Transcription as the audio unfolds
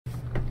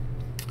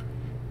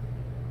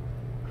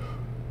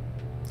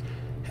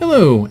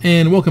Hello,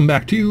 and welcome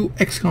back to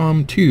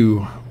XCOM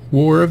 2,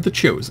 War of the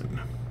Chosen.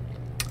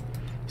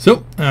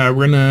 So,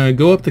 we're gonna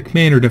go up the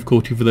commander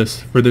difficulty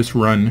for this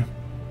run,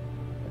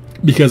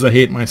 because I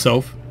hate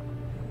myself.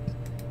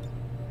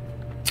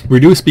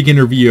 Reduce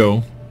beginner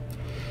VO.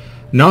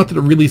 Not that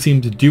it really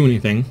seemed to do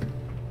anything.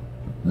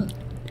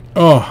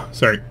 Oh,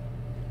 sorry.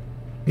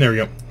 There we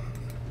go.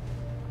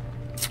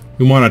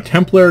 We want a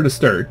Templar to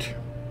start,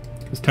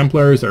 because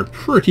Templars are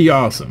pretty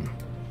awesome.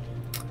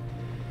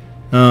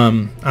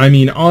 I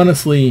mean,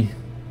 honestly,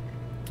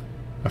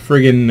 a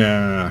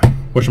friggin',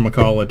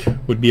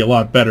 whatchamacallit, would be a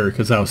lot better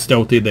because how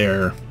stealthy they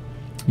are.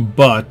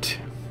 But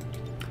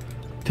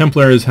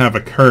Templars have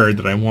a card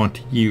that I want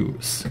to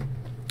use.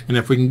 And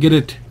if we can get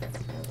it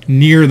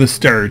near the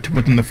start,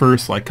 within the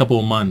first, couple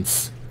of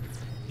months,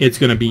 it's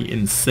going to be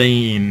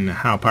insane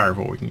how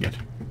powerful we can get.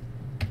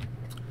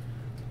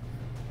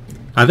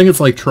 I think it's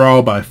like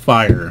Trial by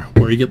Fire,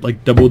 where you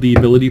get, double the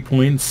ability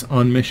points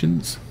on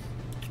missions.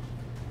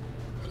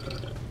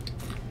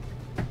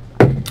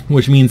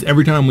 Which means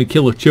every time we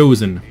kill a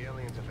Chosen,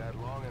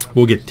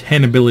 we'll get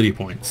 10 ability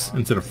points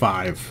instead of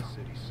 5.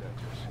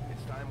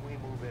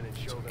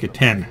 So we'll get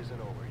 10.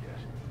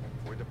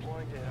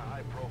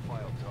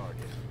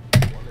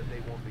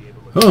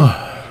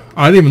 Oh,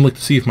 I didn't even look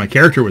to see if my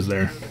character was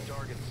there.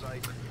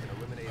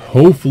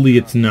 Hopefully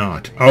it's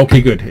not.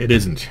 Okay, good. It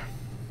isn't.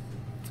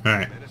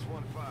 Alright.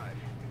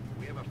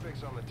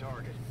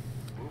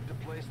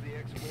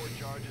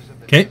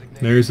 Okay,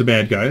 there's the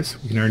bad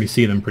guys. We can already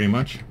see them pretty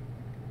much.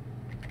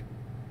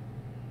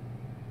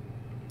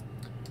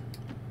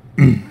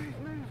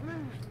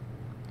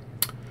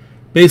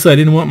 Basically, I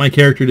didn't want my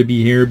character to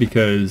be here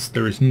because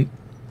there is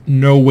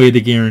no way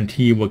to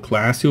guarantee what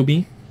class he'll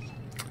be.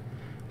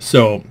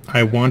 So,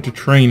 I want to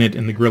train it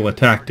in the guerrilla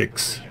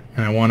tactics,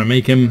 and I want to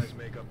make him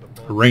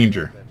a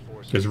ranger,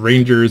 because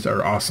rangers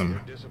are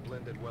awesome.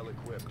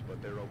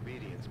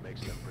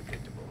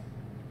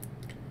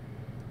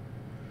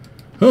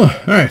 Oh,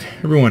 alright,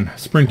 everyone,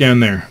 sprint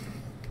down there.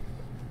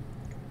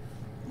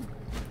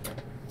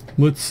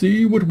 Let's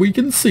see what we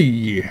can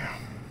see.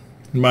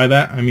 And by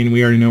that, I mean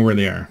we already know where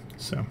they are,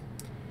 so...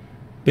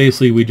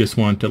 Basically, we just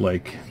want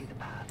to,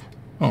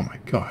 oh my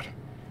god.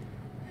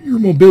 Your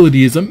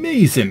mobility is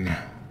amazing!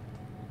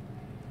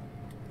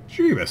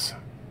 Jeebus.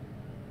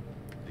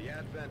 The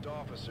Advent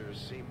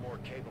officers seem more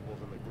capable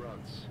than the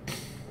grunts.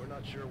 We're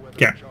not sure whether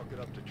to chalk it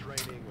up to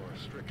training or a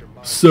stricter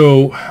mind.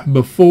 So,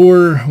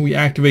 before we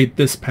activate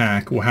this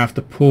pack, we'll have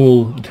to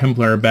pull the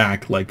Templar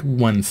back,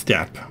 one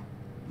step.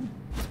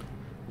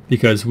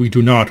 Because we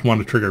do not want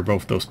to trigger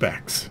both those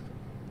packs.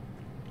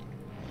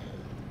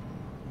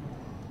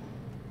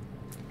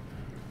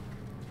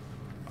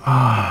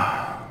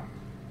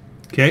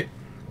 Okay.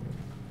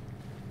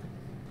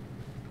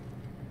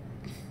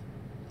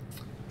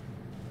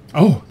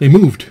 Oh, they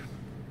moved.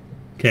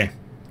 Okay.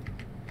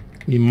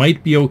 We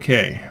might be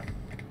okay.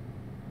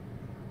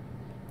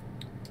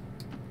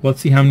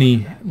 Let's see how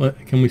many...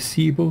 Can we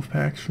see both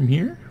packs from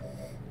here?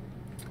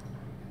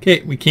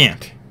 Okay, we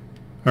can't.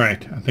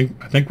 Alright, I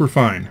think we're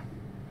fine.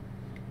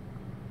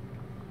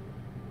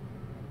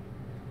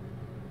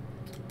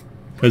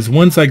 Because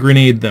once I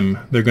grenade them,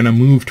 they're going to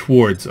move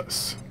towards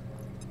us.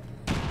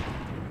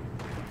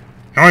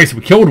 Nice,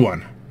 we killed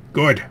one.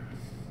 Good.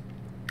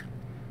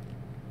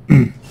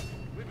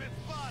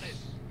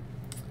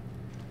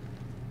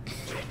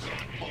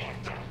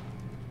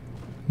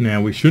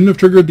 Now, we shouldn't have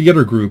triggered the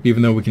other group,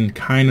 even though we can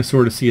kind of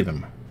sort of see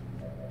them.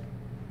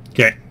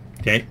 Okay.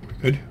 Okay,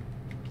 we're good.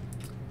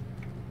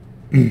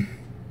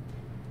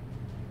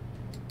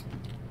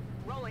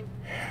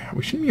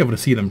 We shouldn't be able to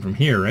see them from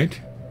here,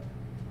 right?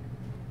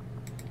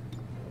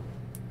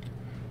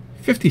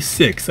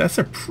 56, that's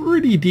a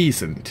pretty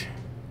decent.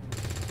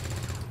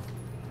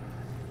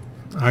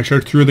 I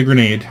sure threw the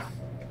grenade.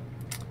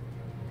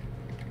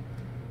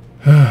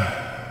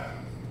 Position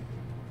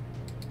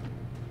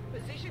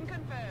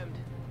confirmed.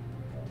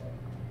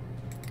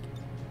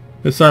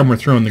 This time we're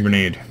throwing the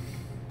grenade.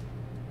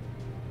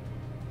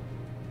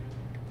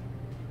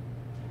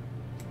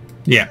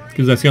 Yeah,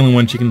 because that's the only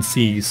one she can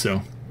see,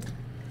 so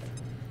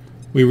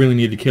we really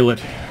need to kill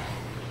it.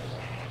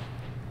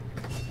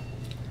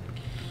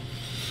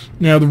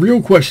 Now the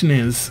real question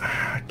is,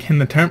 can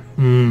the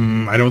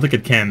I don't think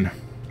it can.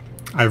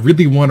 I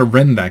really want to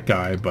rend that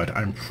guy, but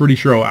I'm pretty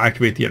sure I'll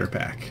activate the other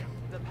pack.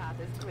 The path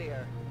is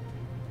clear.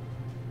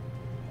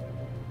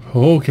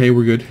 Okay,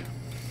 we're good.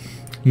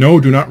 No,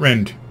 do not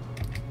rend.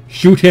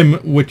 Shoot him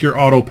with your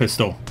auto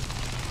pistol.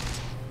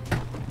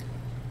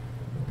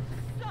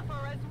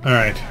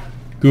 Alright,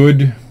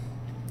 good.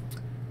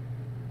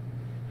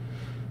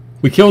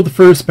 We killed the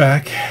first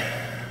pack.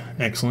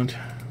 Excellent.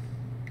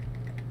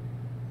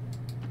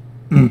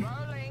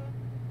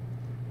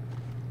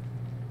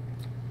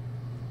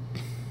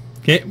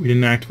 Okay, we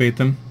didn't activate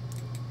them.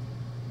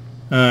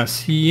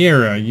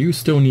 Sierra, you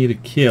still need a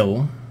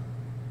kill.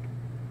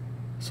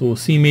 So we'll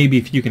see maybe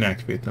if you can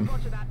activate them.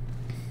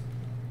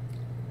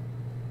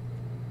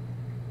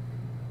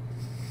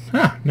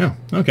 Ah, no.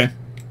 Okay.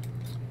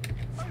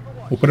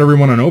 We'll put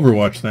everyone on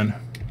Overwatch then.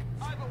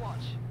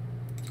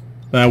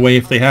 That way,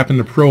 if they happen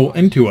to patrol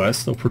into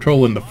us, they'll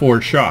patrol into 4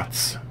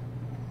 shots.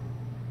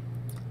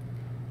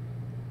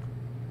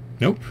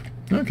 Nope.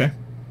 Okay.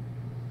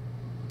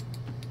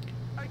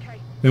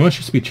 They must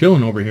just be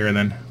chilling over here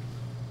then.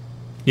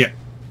 Yeah.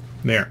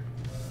 There.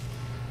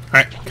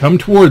 Alright, come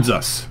towards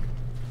us.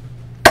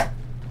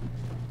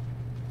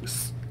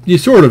 You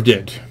sort of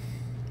did.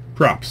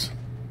 Props.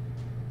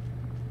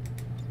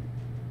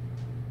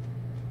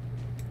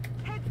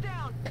 Heads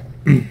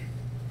down.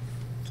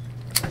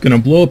 Gonna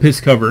blow up his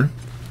cover.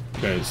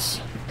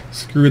 Because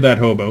screw that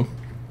hobo.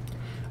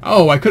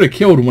 Oh, I could have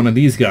killed one of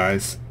these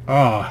guys.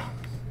 Ah.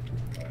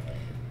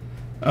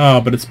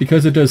 Ah, but it's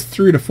because it does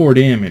 3 to 4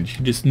 damage.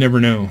 You just never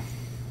know.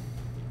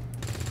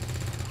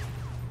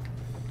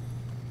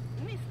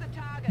 Miss the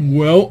target.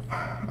 Well,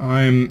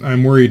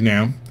 I'm worried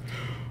now.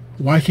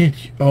 Why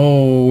can't you...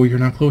 Oh, you're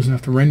not close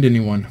enough to rend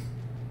anyone.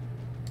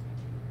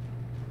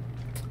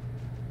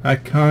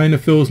 That kind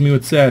of fills me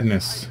with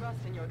sadness.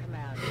 Trust in your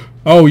command.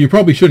 Oh, you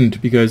probably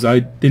shouldn't, because I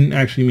didn't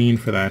actually mean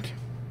for that.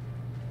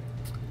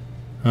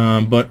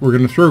 But we're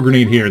going to throw a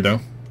grenade here,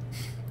 though.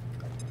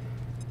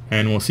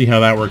 And we'll see how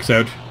that works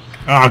out.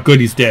 Ah, good,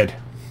 he's dead.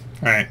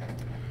 Alright.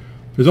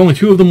 There's only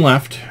 2 of them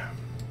left.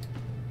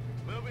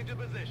 Moving to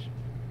position.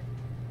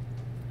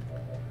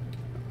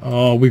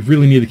 Oh, we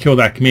really need to kill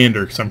that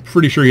commander, because I'm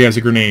pretty sure he has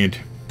a grenade.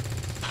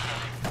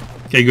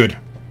 Okay, good.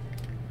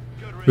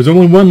 There's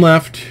only 1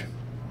 left.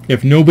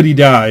 If nobody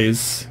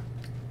dies...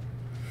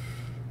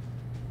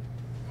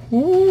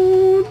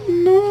 Oh,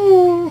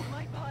 no.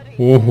 My body.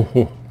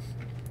 Oh.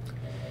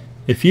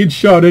 If he'd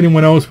shot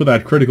anyone else with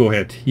that critical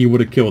hit, he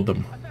would have killed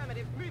them.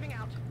 Affirmative. Moving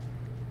out.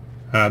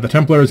 The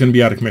Templar is going to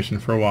be out of commission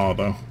for a while,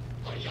 though.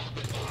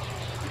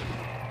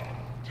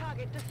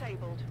 Target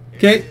disabled.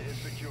 Okay. It is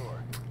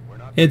secure. We're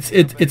not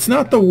It's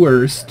not the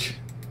worst.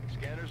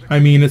 Scanners are I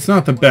mean, it's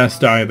not the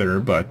best either,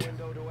 but...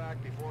 window to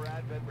act before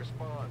Advent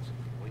responds.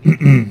 We need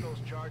to keep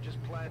those charges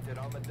planted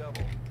on the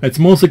double. It's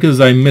mostly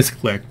because I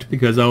misclicked,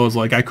 because I was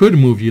like, I could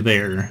move you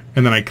there,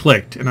 and then I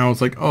clicked, and I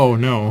was like, oh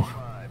no.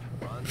 5.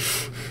 Run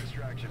through the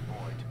extraction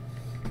point.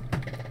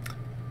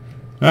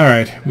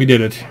 Alright, we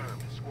did it.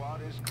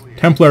 Squad is clear.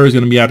 Templar is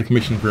going to be out of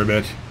commission for a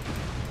bit.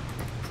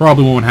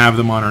 Probably won't have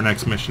them on our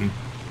next mission.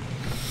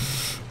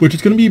 Which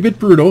is going to be a bit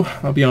brutal,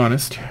 I'll be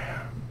honest.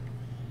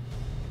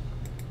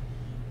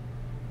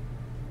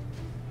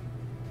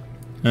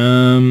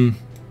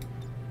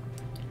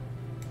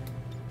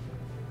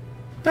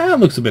 That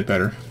looks a bit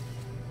better.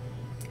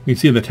 You can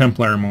see the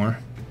Templar more.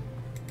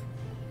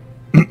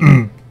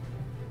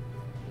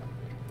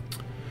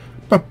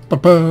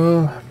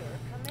 Ba-ba-ba.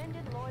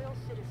 Commended loyal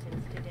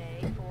citizens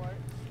today for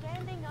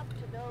standing up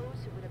to those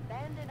who would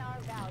abandon our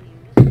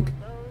values for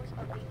those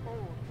of the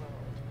old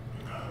world.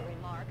 The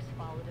remarks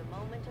followed a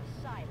moment of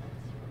silence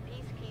for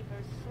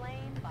peacekeepers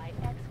slain by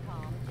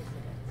XCOM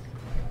dissidents.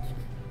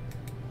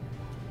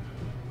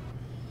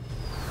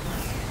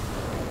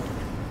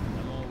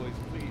 I'm always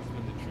pleased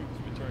when the troops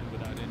return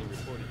without any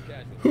reported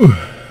casualties.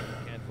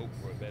 Can't hope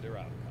for a better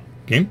outcome.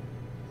 Game?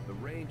 The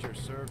Ranger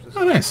serves as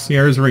Oh, nice.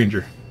 Sierra's a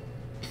Ranger.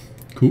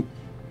 Cool.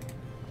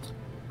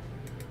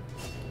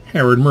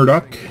 Howard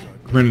Murdoch,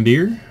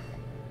 Grenadier.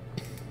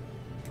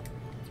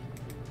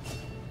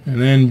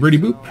 And then Brady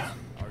Boop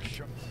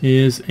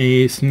is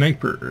a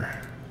sniper.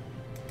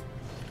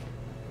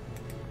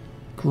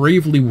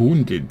 Gravely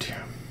wounded.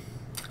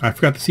 I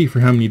forgot to see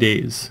for how many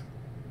days.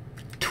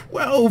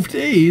 12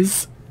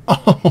 days?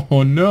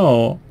 Oh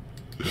no.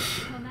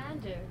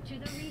 Commander, to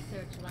the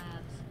research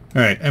labs.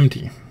 Alright,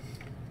 empty.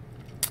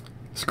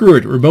 Screw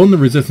it, we're building the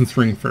resistance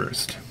ring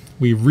first.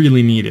 We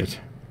really need it.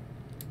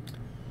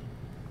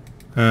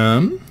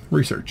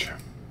 Research.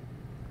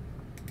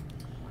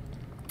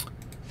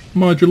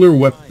 Modular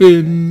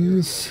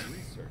weapons.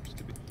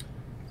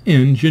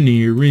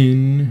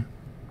 Engineering.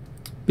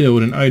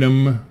 Build an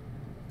item.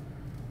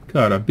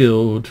 Gotta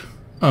build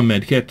a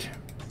medkit.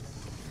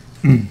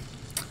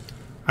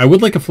 I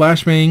would like a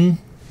flashbang,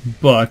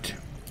 but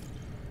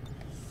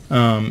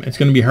it's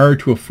going to be hard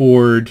to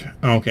afford.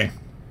 Oh, okay.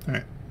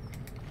 Alright.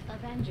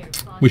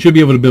 We should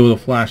be able to build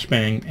a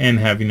flashbang and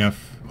have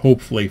enough,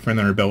 hopefully, for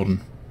another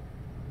building.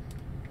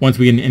 Once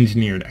we get an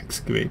engineer to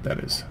excavate, that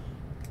is.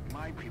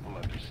 My people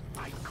are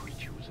despite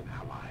creatures an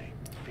ally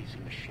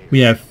facing the shared We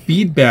have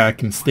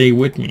feedback and stay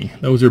with me.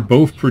 Those are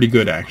both pretty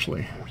good,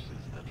 actually. forces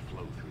that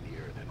flow through the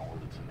earth and all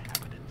its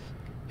inhabitants.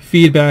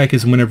 Feedback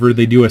is whenever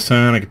they do a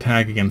psionic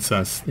attack against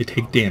us, they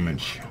take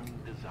damage.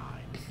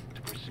 Designed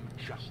to pursue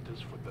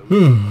justice for those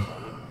who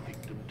fall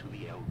victim to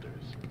the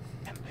elders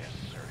and their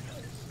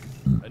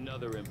servants.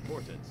 Another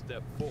important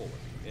step forward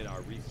in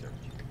our research.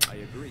 I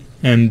agree.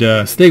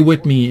 And stay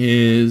with me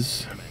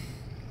is...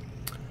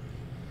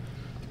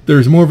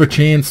 There's more of a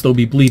chance they'll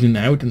be bleeding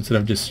out instead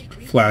of just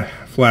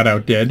flat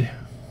out dead.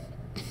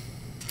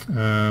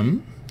 I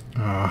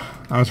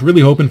was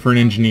really hoping for an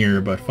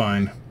engineer, but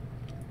fine.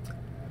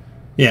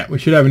 Yeah, we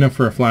should have enough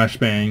for a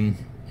flashbang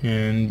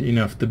and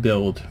enough to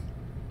build.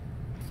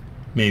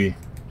 Maybe.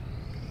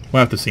 We'll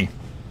have to see.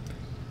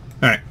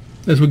 Alright,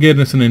 this will get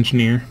us an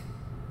engineer.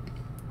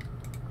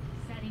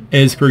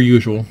 As per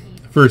usual.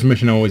 First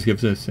mission always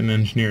gives us an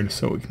engineer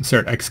so we can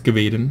start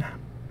excavating.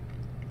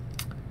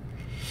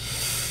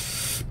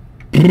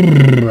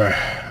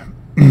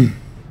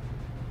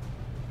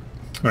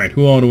 Alright,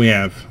 who all do we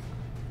have?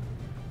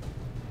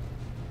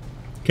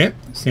 Okay,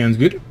 sounds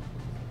good.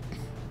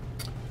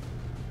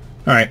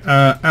 Alright,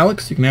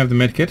 Alex, you can have the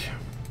medkit.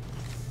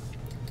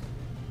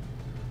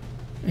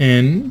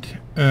 And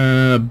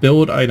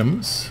build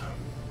items.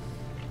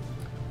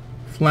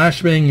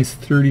 Flashbang is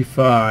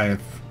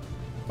 35.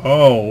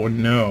 Oh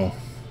no.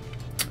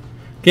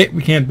 Okay,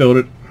 we can't build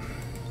it.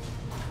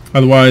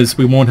 Otherwise,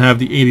 we won't have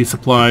the 80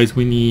 supplies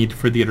we need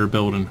for the other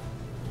building.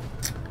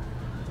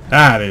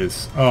 That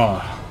is...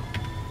 oh.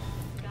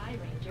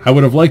 I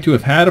would have liked to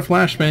have had a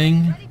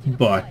flashbang,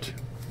 but...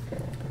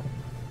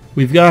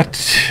 We've got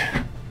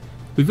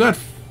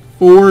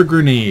 4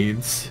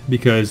 grenades,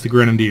 because the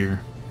Grenadier.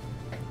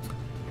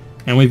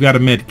 And we've got a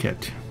med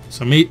kit.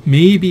 So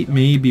maybe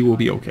we'll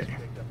be okay.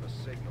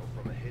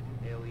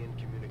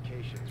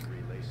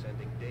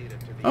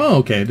 Oh,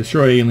 okay.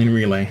 Destroy alien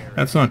relay.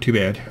 That's not too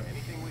bad.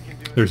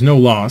 There's no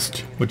lost,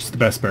 which is the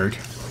best part.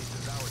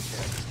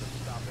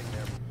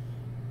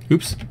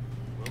 Oops.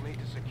 We'll need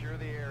to secure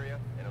the area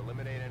and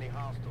eliminate any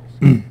hostiles.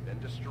 Then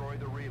destroy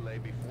the relay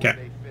before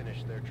they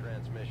finish their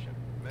transmission.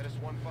 Metis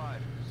 1-5,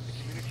 the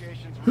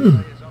communications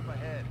relay is up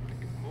ahead.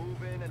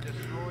 Move in and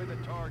destroy the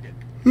target.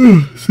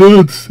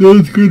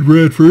 Sounds good,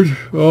 Bradford.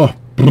 Oh,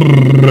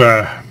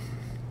 brrr.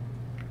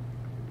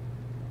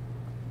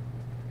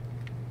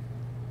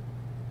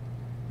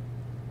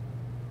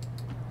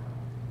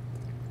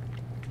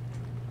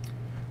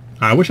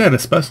 I wish I had a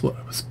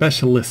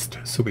specialist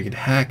so we could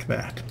hack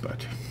that,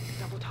 but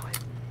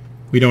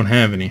we don't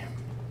have any.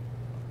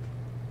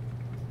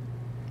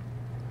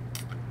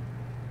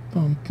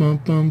 Bum, bum,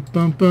 bum,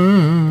 bum,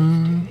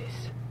 bum.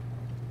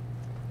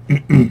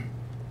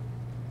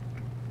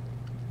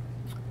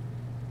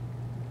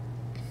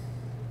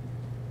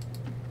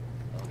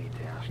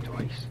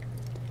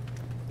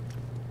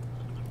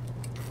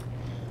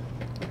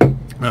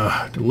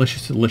 Ah,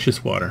 delicious,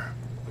 delicious water.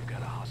 We've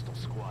got a hostile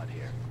squad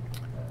here.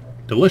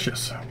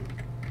 Delicious.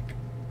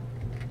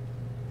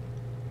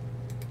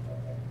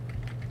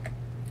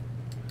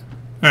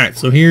 Alright,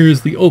 so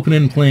here's the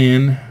open-end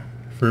plan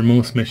for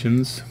most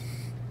missions.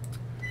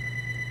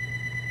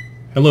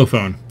 Hello,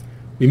 phone.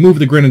 We move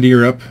the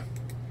Grenadier up.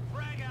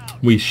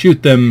 We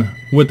shoot them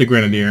with the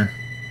Grenadier.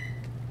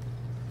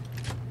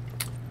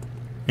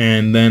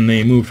 And then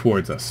they move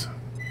towards us.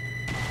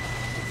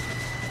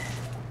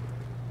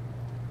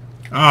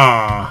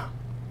 Ah!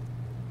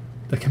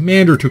 The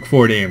commander took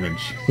 4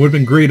 damage. Would have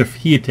been great if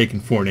he had taken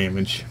 4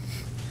 damage.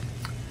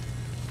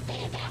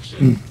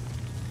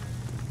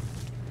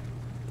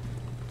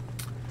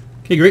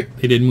 Okay, great.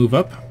 They did move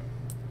up.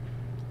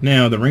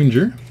 Now the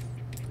Ranger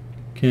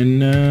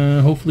can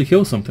hopefully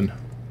kill something.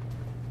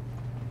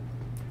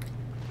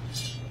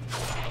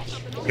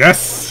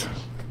 Yes!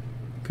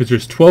 Because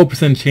there's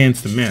 12%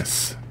 chance to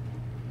miss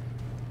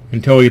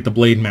until we get the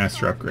Blade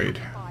Master upgrade.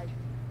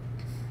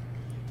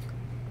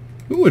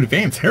 Ooh,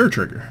 advanced hair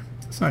trigger.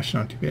 That's actually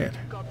not too bad.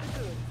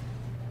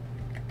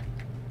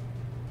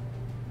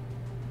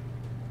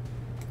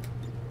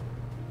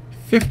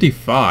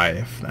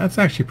 55. That's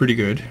actually pretty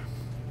good.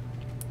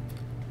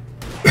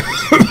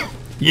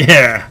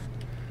 Yeah!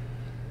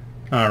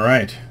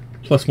 Alright.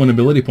 +1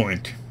 ability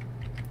point.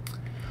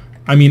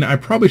 I mean, I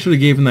probably should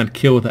have given that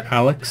kill to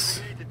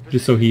Alex,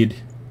 just so he'd...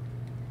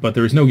 but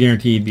there was no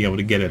guarantee he'd be able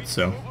to get it,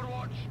 so...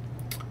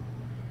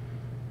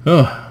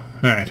 oh,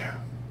 alright.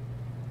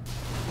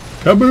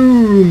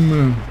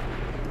 Kaboom!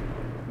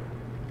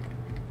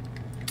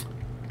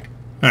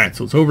 Alright,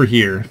 so it's over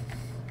here.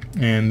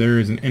 And there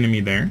is an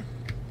enemy there.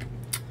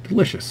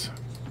 Delicious.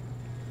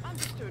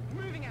 Understood.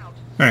 Moving out.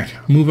 Alright,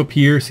 move up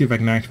here, see if I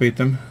can activate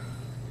them.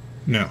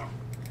 No.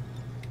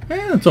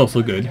 That's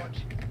also good.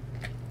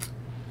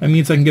 That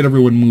means I can get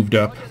everyone moved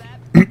up.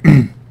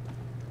 Bum,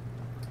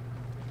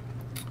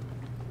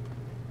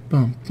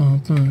 bum,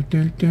 bum,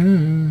 da, da.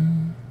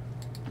 Moving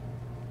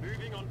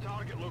on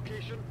target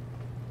location.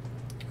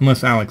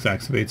 Unless Alex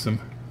activates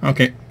them.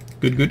 Okay,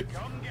 good, good.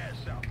 Come get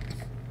some.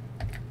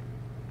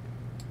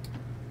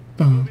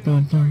 Bum,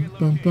 bum, bum,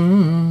 bum,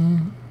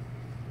 bum.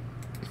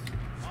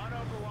 On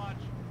Overwatch.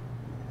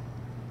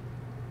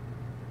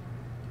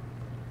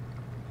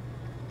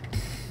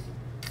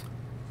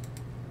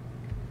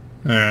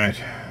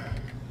 Alright.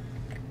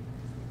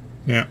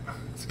 Yeah,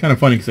 it's kind of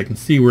funny because I can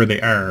see where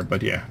they are,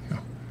 but yeah, no.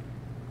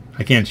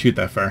 I can't shoot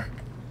that far.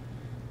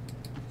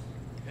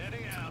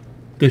 Heading out.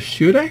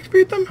 Should I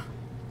activate them?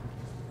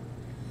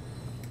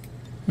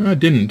 No, I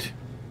didn't.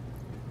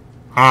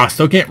 Ah,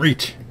 still can't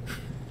reach.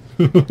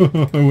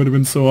 That would have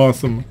been so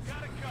awesome.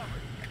 Got it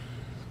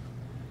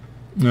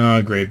covered.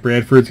 Oh, great.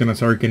 Bradford's gonna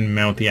start getting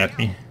mouthy at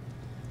me.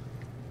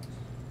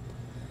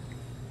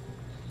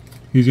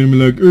 He's gonna be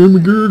like,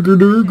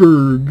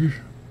 "Gurg."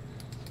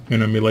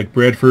 And I'm be like,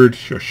 Bradford,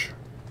 shush.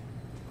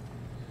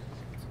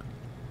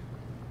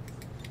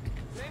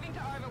 Moving to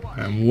Overwatch.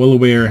 I'm well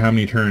aware how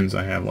many turns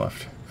I have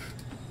left.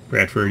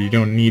 Bradford, you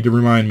don't need to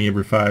remind me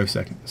every 5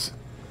 seconds.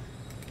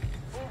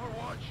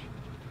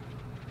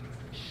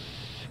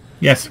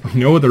 Yes, we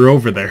know they're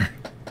over there.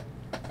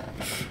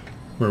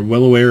 We're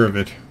well aware of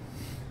it.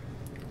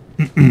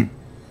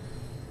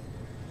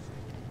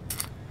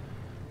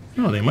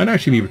 Oh, they might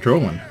actually be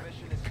patrolling.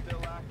 Mission is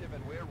still active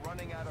and we're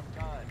running out of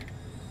time.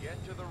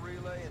 Get to the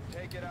relay and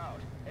take it out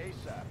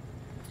ASAP.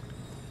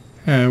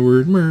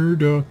 Howard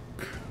Murdoch.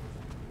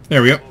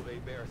 There we go. Although they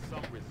bear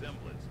some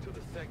resemblance to the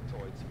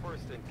sectoids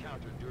first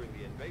encountered during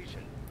the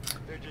invasion,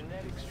 their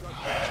genetic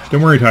structure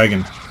Don't worry,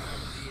 Tygan.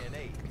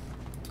 DNA.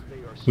 They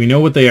are We know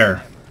what they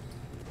are.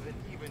 that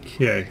even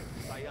Okay.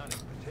 psionic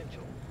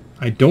potential.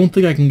 I don't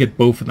think I can get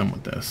both of them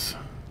with this.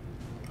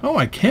 Oh,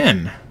 I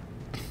can.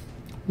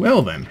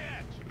 Well then.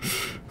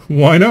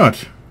 Why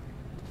not?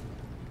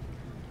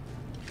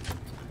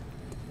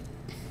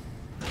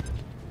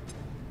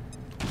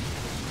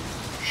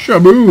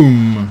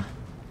 Shaboom!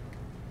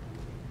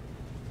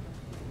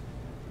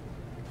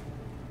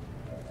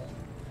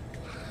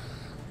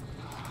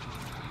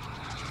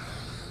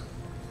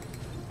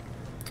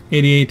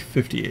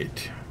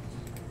 $88.58.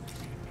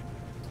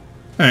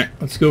 Alright,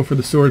 let's go for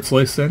the sword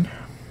slice then.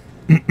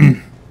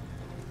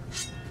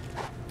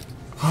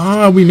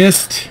 Ah, we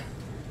missed.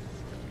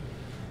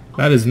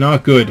 That is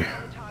not good.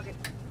 Target.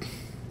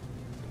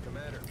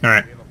 Commander,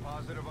 Alright. we have a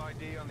positive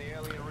ID on the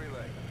alien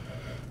relay.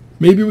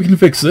 Maybe we can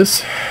fix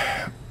this.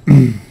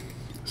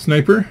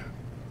 Sniper.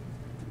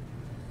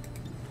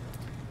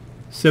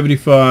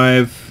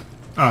 75.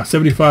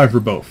 75 for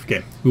both.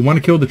 Okay. We want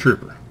to kill the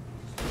trooper.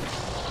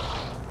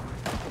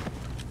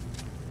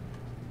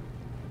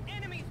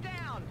 Enemies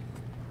down.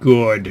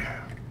 Good.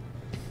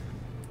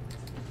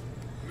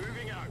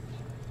 Moving out.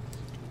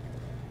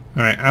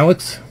 Alright,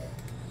 Alex.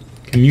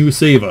 Can you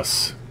save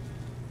us?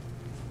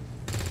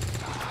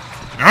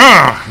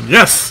 Ah!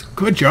 Yes!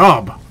 Good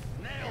job!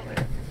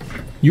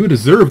 You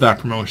deserve that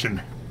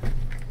promotion.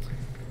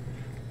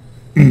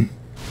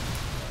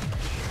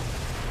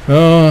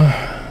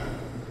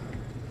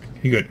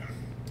 Okay, good.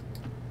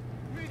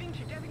 Moving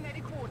to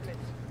designated coordinates.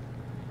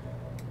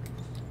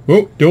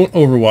 Whoa, don't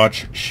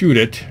overwatch. Shoot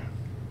it.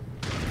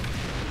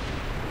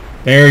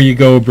 There you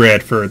go,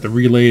 Bradford. The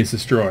relay is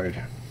destroyed.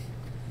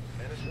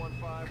 Menace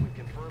 1-5, we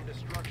confirmed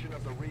destruction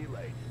of the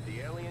relay. The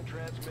alien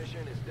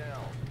transmission is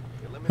down.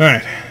 Eliminate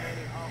Alright. the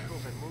remaining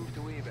hostiles and move to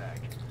evac.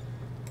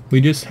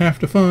 We just have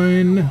to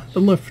find the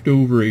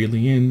leftover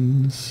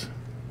aliens.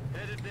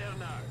 Headed there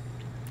now.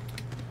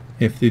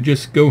 If they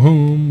just go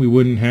home, we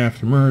wouldn't have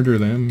to murder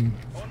them.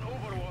 On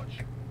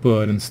Overwatch.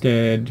 But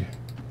instead,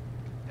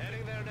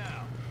 Heading there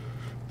now.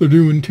 they're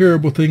doing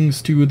terrible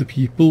things to the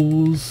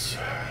peoples.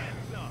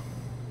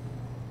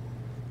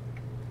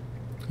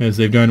 As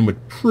they've done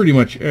with pretty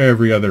much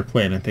every other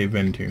planet they've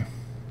been to.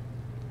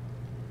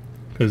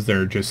 Because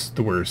they're just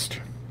the worst.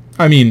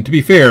 I mean, to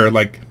be fair,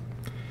 like,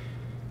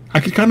 I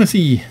could kind of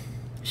see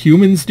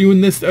humans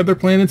doing this to other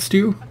planets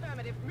too.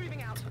 Affirmative.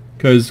 Moving out.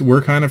 Because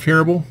we're kind of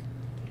terrible.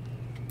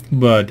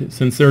 But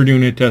since they're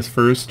doing it to us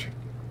first,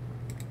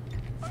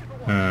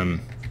 we're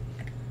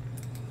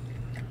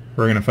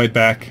going to fight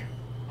back.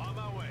 On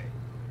my way.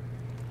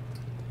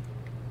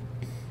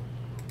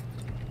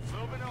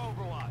 Moving to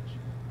Overwatch.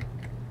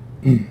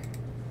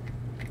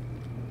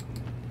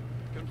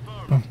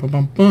 Confirm. Bum, bum,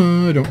 bum,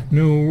 bum. I don't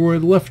know where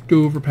the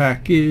leftover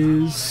pack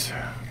is.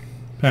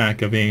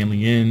 Pack of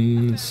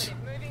aliens.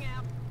 Moving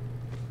out.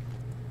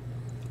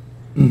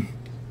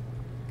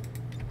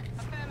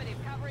 Affirmative.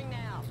 Covering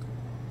now.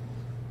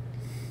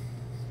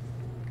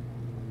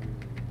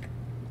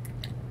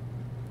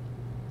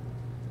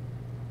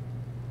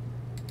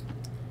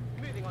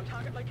 Moving on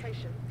target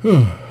location.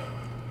 Advent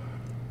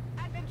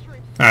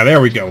troops. Ah,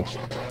 there we go.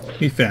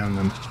 We found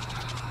them.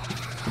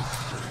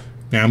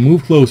 Now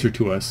move closer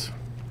to us.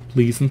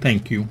 Please and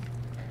thank you.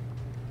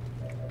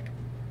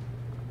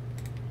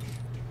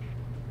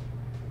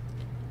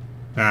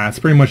 That's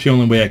pretty much the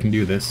only way I can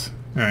do this.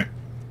 Alright.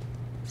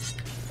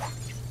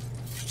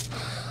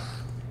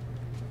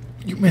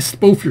 You missed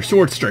both your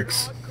sword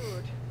strikes. Not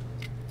good.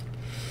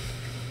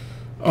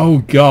 Oh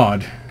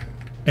god.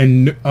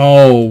 And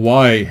oh,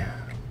 why?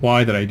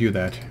 Why did I do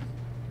that?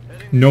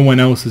 No one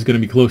else is going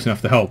to be close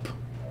enough to help.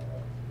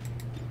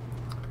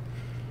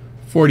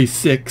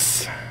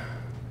 46.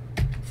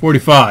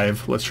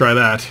 45. Let's try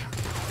that.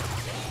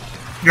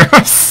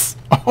 Yes!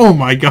 Oh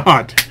my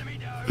god.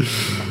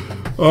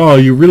 Oh,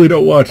 you really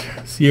don't want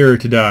Sierra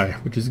to die,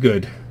 which is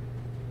good.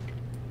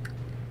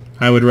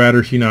 I would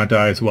rather she not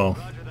die as well.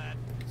 Roger that.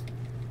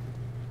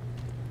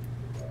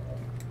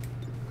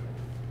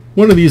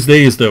 One of these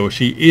days, though,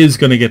 she is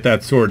going to get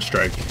that sword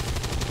strike.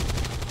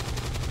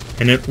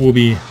 And it will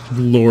be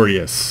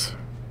glorious.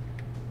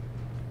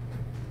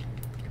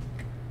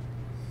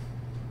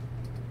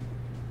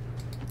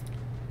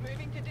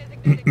 Moving to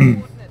designated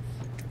coordinates.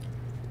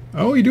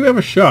 Oh, you do have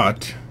a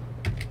shot.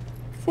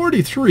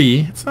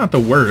 43. It's not the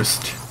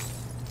worst.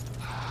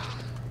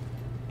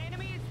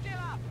 Enemy is still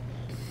up.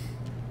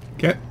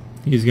 Okay.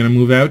 He's going to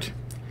move out.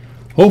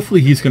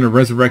 Hopefully he's going to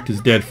resurrect his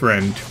dead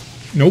friend.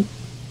 Nope.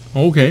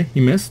 Okay, he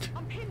missed.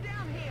 I'm pinned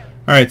down here.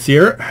 Alright,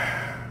 Sierra.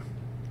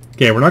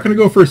 Okay, we're not going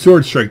to go for a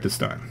sword strike this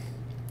time.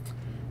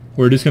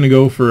 we're just going to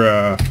go for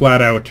a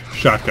flat-out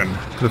shotgun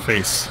to the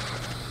face.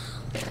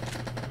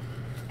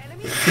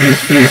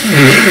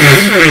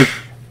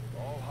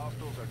 All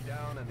hostiles are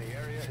down and the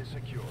area is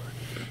secure.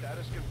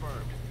 Status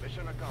confirmed.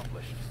 Mission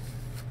accomplished.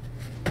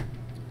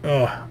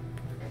 Oh,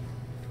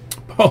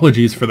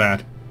 apologies for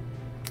that.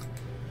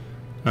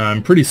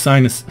 I'm pretty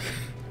sinus...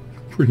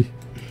 pretty...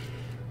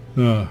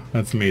 Oh,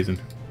 that's amazing.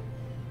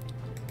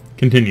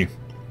 Continue.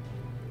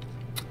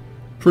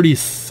 Pretty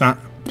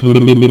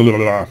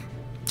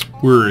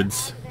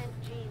words.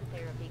 Gene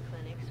therapy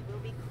clinics will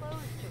be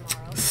closed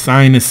tomorrow.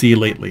 Sinusy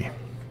lately.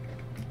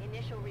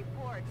 Initial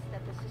reports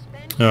that the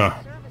suspension Oh. of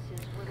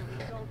services were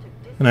the result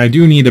of And I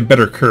do need a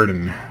better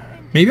curtain.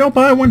 Maybe I'll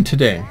buy one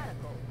today.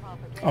 radical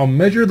propaganda. I'll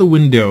measure the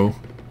window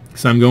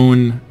because I'm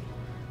going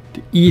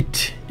to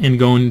eat and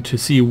going to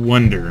see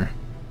Wonder.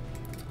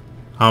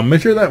 I'll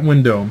measure that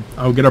window.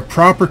 I'll get a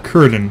proper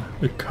curtain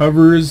that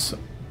covers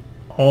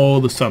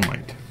all the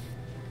sunlight.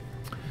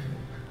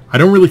 I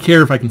don't really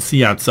care if I can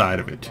see outside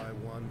of it. By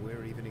one,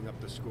 we're evening up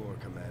the score,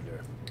 Commander.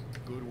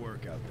 Good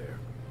work out there.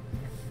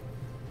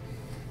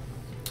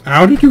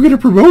 How did you get a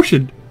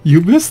promotion?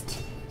 You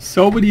missed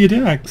so many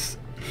attacks.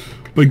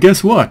 But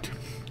guess what?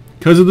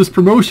 Because of this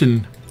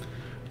promotion,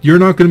 you're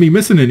not going to be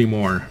missing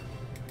anymore.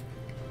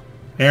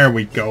 There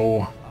we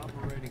go.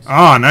 Operating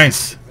Ah,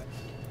 nice.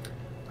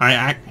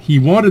 He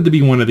wanted to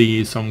be one of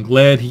these, so I'm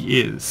glad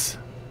he is.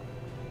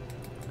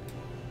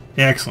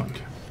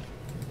 Excellent.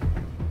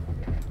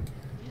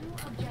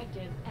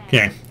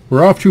 Okay,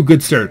 we're off to a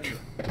good start.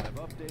 I've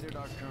updated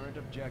our current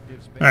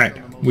objectives based Alright,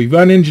 on the most we've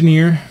got an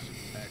engineer.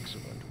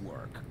 excellent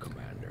work,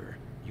 Commander.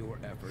 Your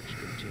efforts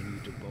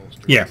continue to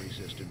bolster Yeah. the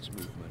resistance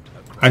movement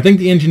across I think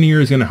the engineer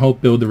is going to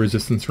help build the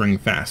resistance ring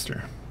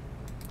faster.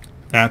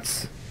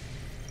 That's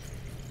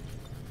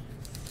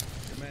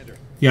Commander.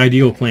 the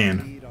ideal plan.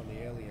 Lead on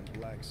the alien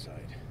black site,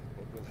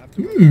 but we'll have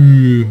to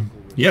Ooh,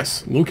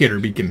 yes, locator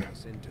beacon.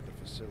 us into the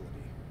facility.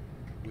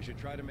 We should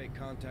try to make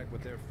contact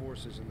with their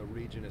forces in the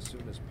region as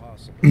soon as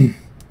possible.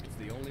 It's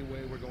the only way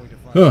we're going to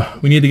find Oh,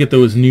 we need to get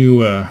those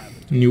new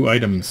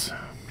items.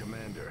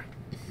 Commander,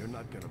 you're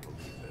not gonna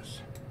believe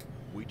this.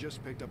 We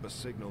just picked up a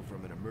signal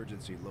from an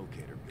emergency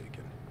locator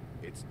beacon.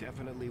 It's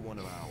definitely one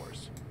of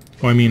ours.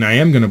 Well, I mean, I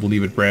am going to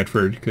believe it,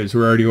 Bradford, because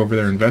we're already over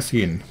there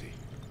investigating.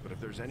 But if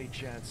there's any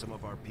chance some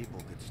of our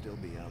people could still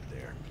be out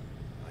there,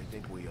 I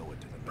think we owe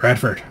it to them.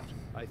 Bradford.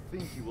 I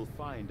think you will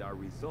find our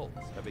results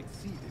have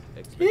exceeded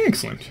expectations.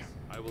 Excellent.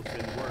 I will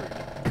send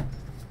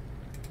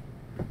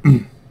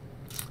word.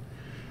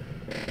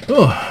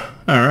 Oh,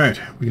 alright.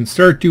 We can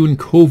start doing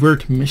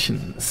covert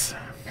missions.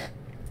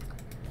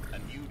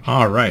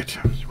 Alright.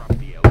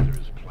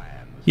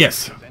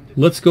 Yes,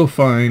 let's go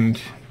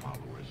find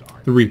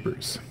the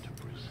Reapers.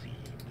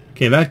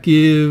 Okay, that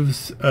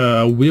gives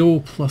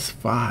will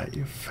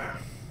 +5.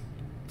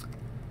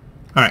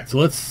 Alright, so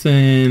let's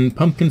send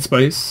Pumpkin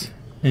Spice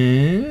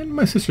and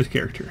my sister's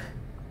character.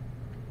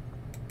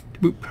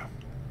 Boop.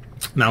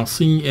 And I'll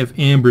see if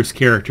Amber's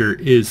character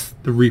is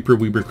the Reaper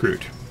we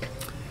recruit.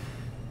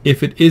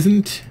 If it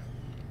isn't,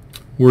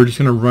 we're just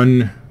going to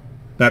run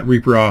that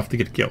Reaper off to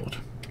get killed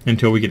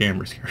until we get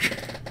Amber's character.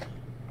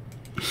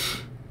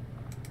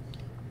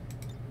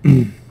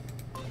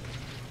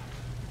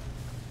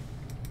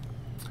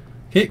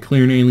 Okay,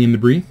 clearing alien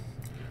debris.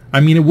 I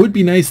mean, it would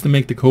be nice to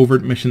make the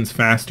covert missions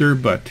faster,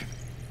 but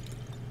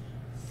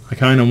I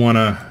kind of want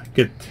to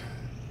get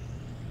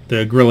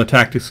the Guerrilla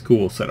Tactics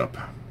School set up.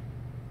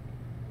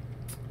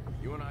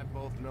 You and I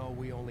both know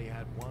we only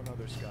had one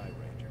other Sky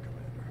Ranger,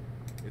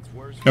 Commander. It's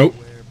worse Oh, for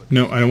wear, but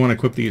no, I don't want to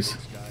equip these.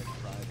 Sky's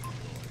pride and glory.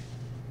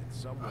 In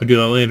some I'll do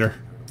that way, later.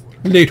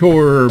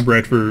 Later,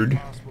 Bradford.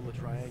 it's possible to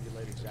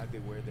triangulate exactly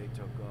where they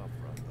took off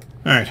from,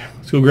 but Alright,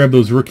 let's go grab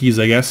those rookies,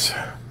 I guess.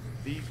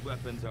 These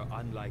weapons are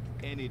unlike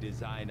any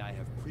design I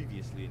have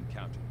previously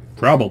encountered before.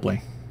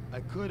 Probably. I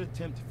could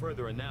attempt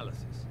further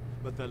analysis,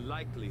 but the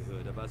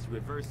likelihood of us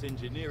reverse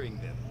engineering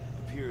them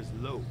appears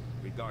low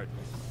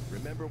regardless.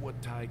 remember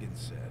what Tygan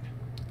said.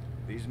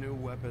 These new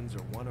weapons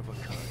are one of a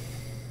kind.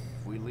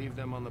 If we leave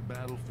them on the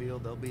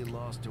battlefield, they'll be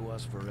lost to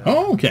us forever.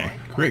 Oh, okay,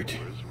 great.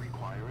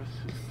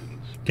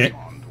 Okay.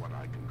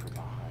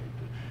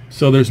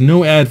 So there's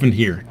no Advent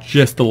here,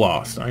 just the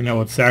Lost. I know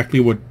exactly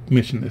what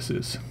mission this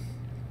is.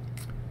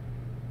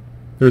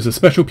 There's a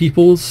Special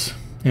Peoples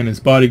and his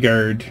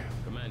bodyguard.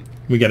 Command,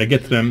 We gotta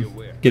get to be them,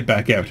 aware. get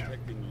back out.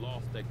 Detecting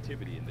lost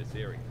activity in this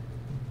area.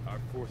 Our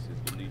forces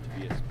will need to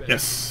be especially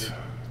Yes.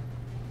 vigilant.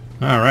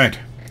 Alright.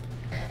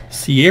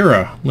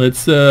 Sierra,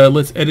 let's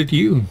edit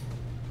you.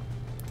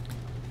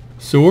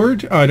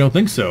 Sword? I don't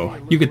think so.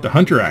 You get the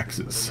hunter But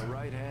axes. in the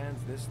right hands,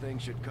 this thing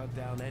should cut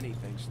down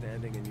anything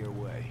standing in your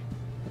way.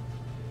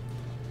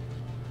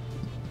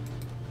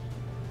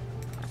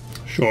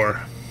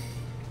 Sure.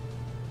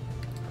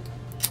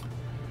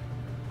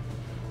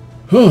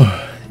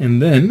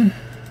 And then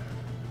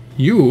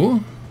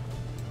you,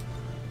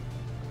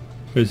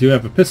 because you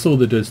have a pistol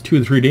that does 2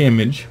 to 3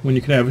 damage, when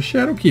you can have a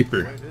Shadow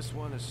Keeper. Where this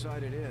one is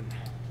sighted in,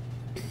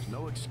 there's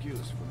no excuse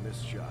for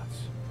missed shots.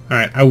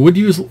 Alright, I would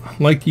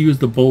like to use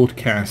the Bolt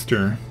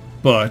Caster,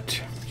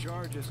 but Sure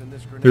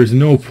there's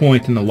no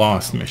point in the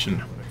Lost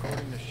mission,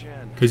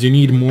 because you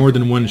need more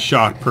than one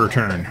shot per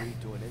turn.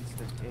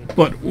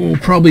 But we'll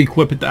probably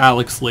equip it to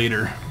Alex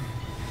later.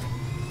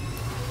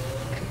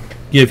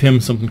 Give him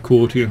something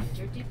cool too.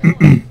 We're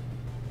in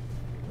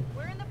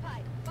the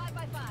pipe.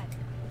 5x5.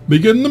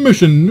 Begin the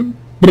mission.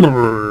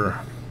 Brrr.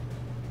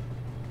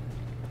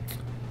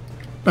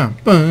 Ba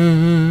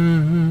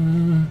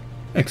 -ba.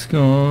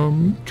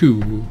 XCOM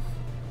 2.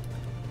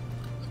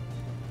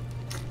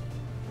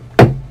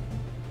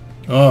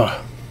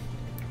 Oh,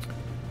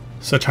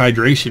 such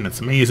hydration, it's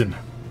amazing.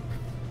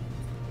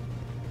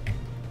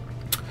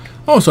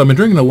 Also, I've been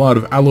drinking a lot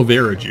of aloe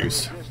vera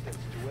juice.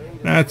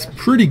 That's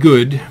pretty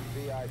good.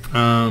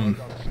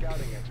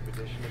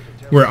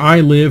 Where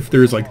I live,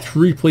 there's like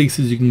 3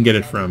 places you can get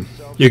it from.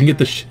 You can get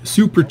the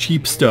super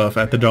cheap stuff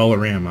at the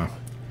Dollarama,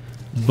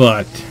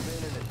 but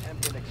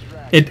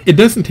it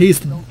doesn't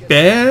taste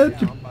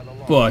bad,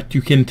 but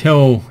you can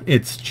tell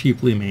it's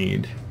cheaply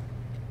made.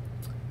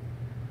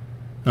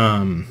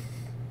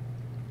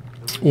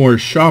 Or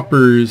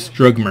Shoppers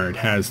Drug Mart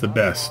has the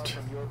best.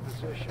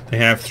 They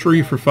have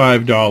 3 for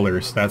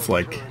 $5. That's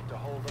like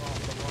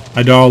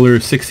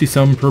 $1.60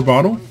 some per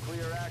bottle,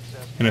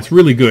 and it's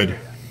really good.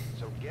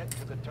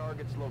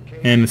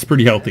 And it's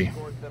pretty healthy.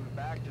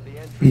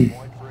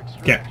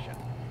 Okay,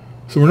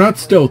 so we're not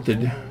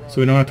stealthed,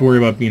 so we don't have to worry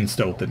about being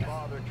stealthed.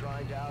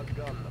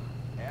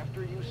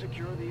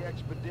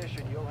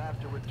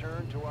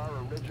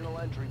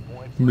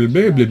 Blah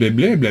blah blah blah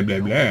blah blah blah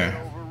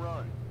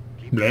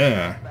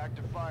blah.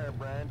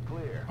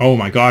 Oh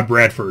my God,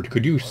 Bradford,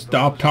 could you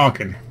stop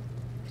talking?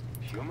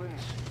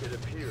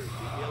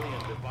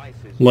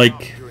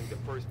 Like,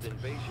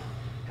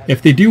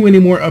 if they do any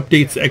more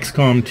updates to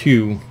XCOM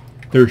 2,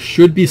 there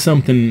should be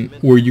something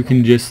where you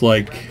can just,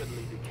 like,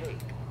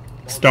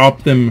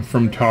 stop them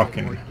from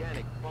talking.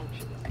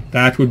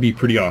 That would be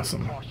pretty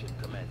awesome.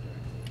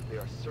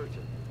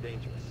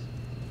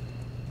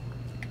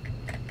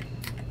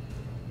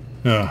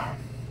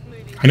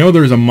 I know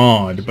there's a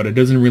mod, but it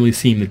doesn't really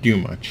seem to do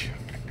much.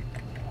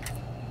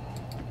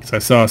 Because I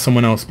saw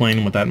someone else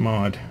playing with that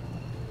mod.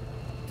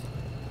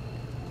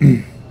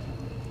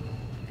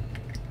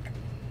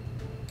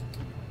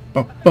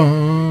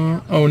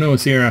 Oh no,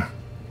 Sierra.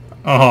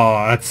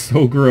 Oh, that's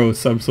so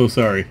gross. I'm so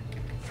sorry.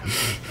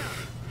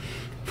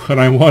 But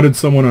I wanted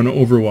someone on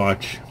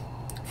Overwatch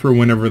for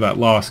whenever that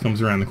loss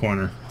comes around the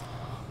corner.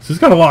 So he's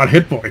got a lot of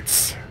hit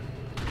points.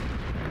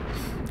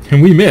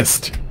 And we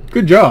missed.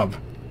 Good job.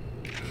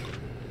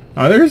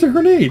 Ah, there's a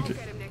grenade.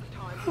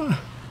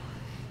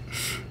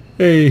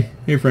 Hey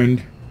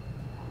friend.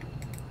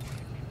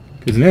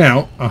 Because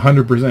now,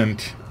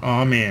 100%.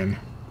 Aw, man.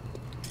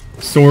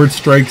 Sword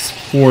strikes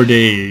 4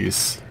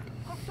 days.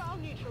 Hostile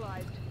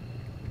neutralized.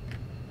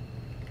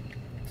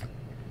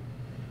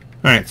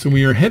 Alright, so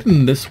we are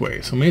heading this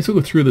way. So may as well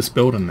go through this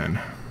building then.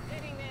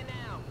 Heading there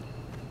now.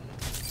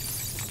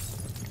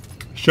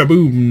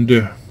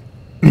 Shaboomed.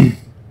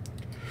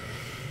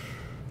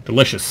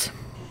 Delicious.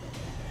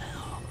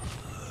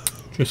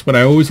 Just what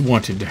I always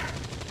wanted.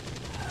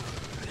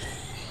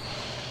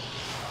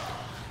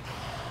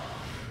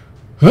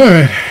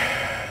 Alright.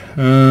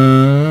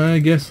 I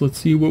guess let's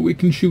see what we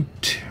can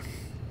shoot.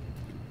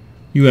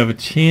 You have a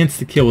chance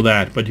to kill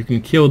that, but you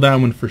can kill that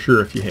one for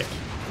sure if you hit.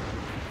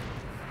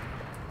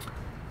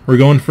 We're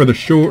going for the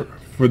shore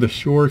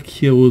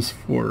kills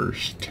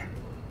first.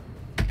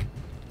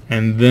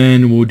 And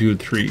then we'll do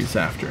 3s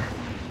after.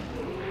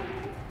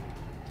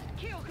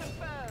 Kill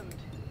confirmed.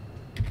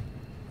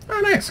 Oh,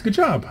 nice. Good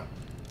job.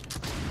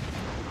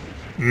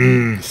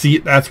 See,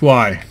 that's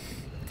why.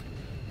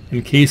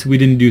 In case we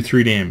didn't do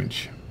 3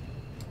 damage.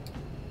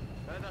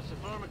 That's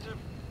affirmative.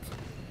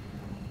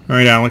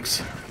 Alright,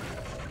 Alex.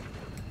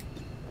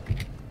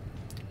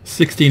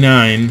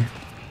 69.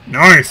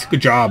 Nice.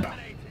 Good job.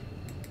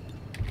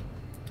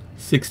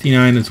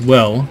 69 as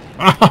well.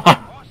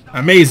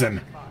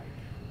 Amazing.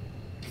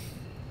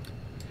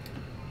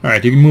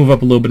 Alright, you can move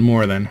up a little bit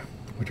more then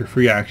with your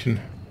free action.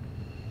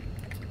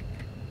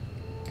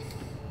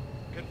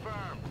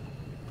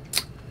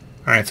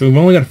 Alright, so we've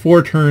only got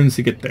 4 turns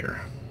to get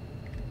there.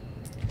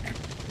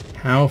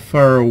 How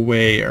far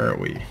away are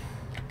we?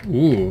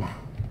 Ooh.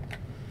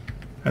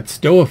 That's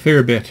still a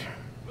fair bit.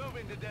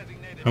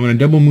 I'm going to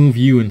double move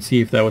you and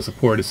see if that was a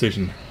poor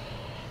decision.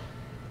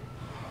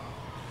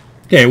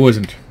 Okay, it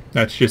wasn't.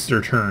 That's just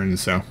their turn,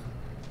 so.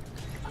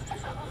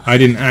 I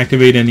didn't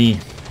activate any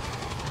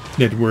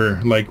that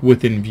were, like,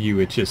 within view.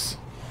 It's just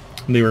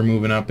they were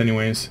moving up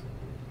anyways.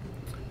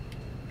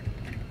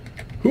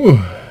 Whew.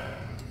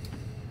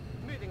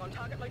 Moving on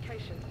target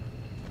location.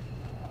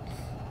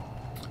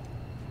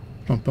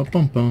 Bum, bum,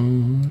 bum,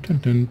 bum. Dun,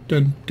 dun,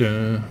 dun,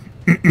 dun.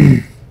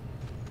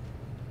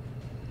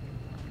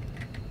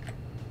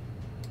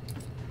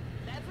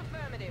 That's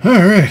affirmative.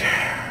 Alright.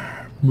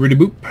 Ready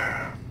boop.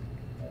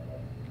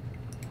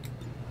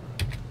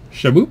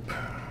 Shaboop.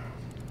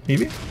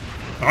 Maybe?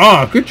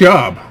 Ah, good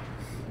job.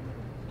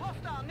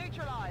 Hostile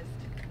neutralized.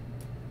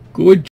 Good